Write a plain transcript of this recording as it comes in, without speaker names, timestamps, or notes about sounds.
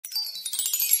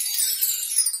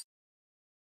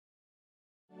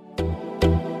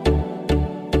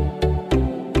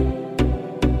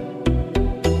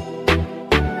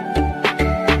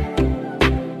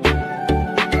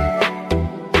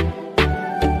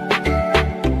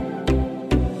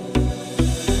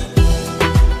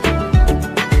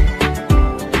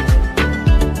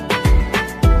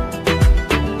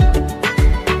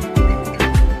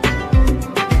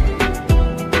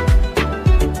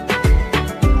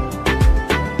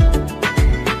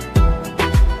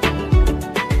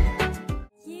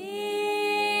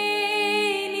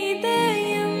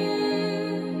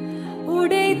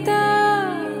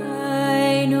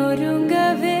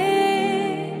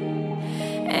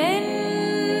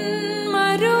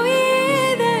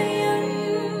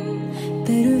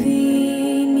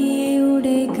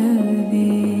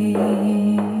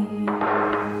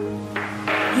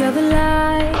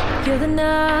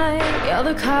night, you're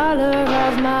the color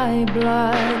of my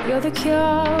blood. You're the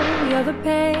cure, you're the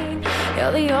pain,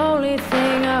 you're the only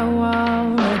thing I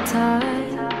wanna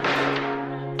touch.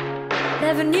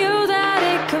 Never knew that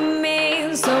it could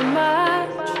mean so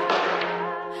much,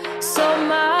 so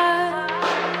much.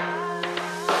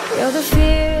 You're the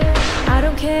fear, I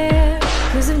don't care,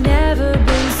 'cause I've never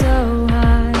been so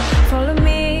high. Follow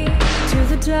me to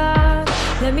the dark,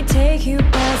 let me take you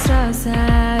past our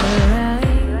satellite.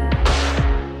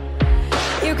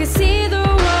 You can see the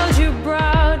world you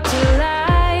brought to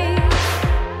life,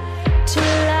 to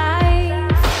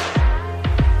life.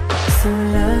 So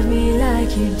love me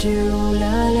like you do,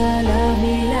 la la, love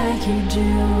me like you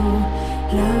do.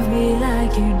 Love me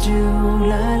like you do,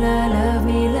 la la, love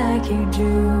me like you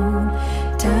do.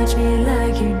 Touch me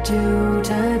like you do,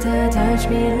 ta ta, touch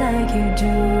me like you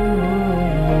do.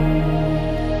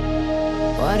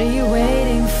 What are you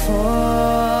waiting for?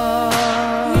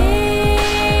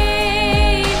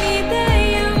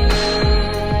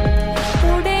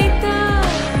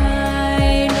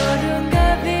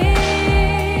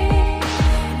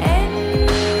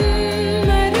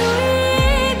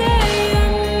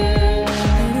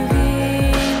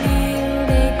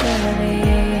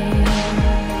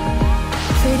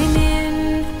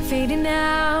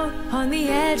 On the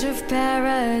edge of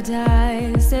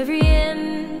paradise, every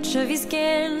inch of your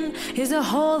skin is a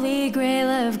holy grail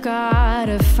I've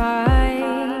gotta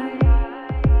find.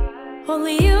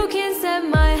 Only you can set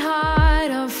my heart